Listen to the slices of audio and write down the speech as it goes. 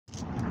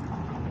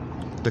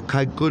The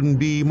kite couldn't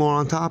be more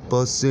on top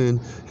of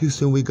sin.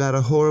 Houston, we got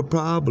a horror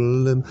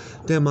problem.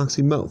 Them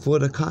oxy melt for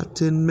the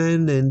cotton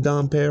men, and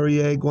Don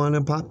Perrier Hwan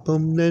and pop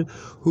 'em then.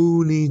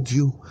 Who needs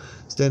you?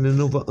 Standing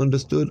over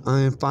understood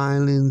iron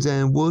filings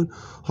and wood.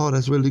 Oh,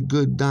 that's really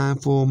good, dying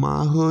for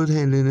my hood.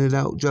 Handing it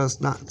out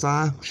just not as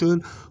I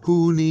should.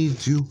 Who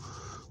needs you?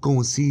 Go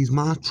and seize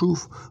my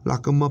truth.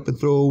 Lock 'em up and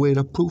throw away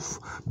the proof.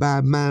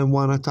 Bad man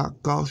wanna talk,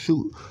 I'll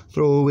shoot.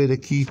 Throw away the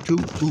key too.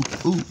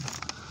 Ooh, ooh.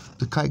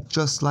 The kite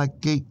just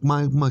like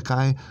Mile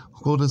Michai.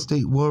 Golden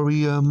State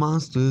Warrior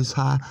monsters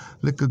high.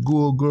 Lick a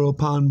ghoul girl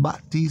upon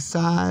bati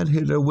side.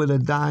 Hit her with a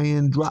die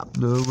and drop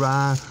the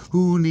ride.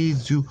 Who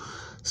needs you?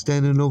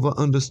 Standing over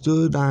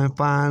understood iron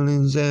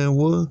filings and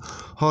wood.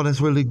 Oh,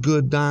 that's really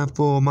good, dying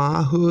for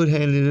my hood.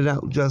 Handing it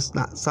out just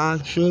not as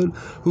I should.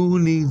 Who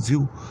needs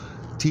you?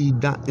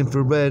 T-dot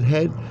infrared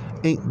head.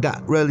 Ain't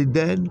that really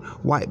dead?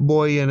 White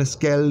boy and a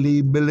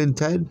skele, Bill and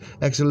Ted.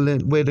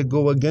 Excellent way to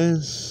go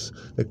against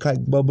the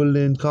kite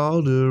bubbling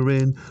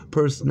cauldron.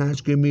 Purse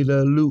snatch, give me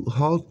the loot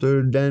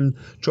halter. Then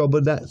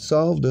trouble that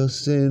solved the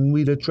sin.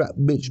 We the trap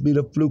bitch, be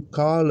the fluke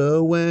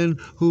caller. When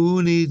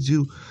who needs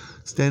you?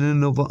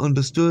 Standing over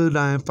understood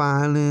iron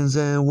filings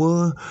and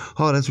wood.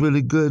 Oh, that's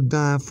really good,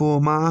 dying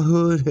for my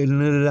hood.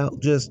 Hitting it out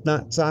just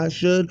not as I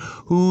should.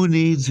 Who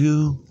needs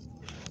you?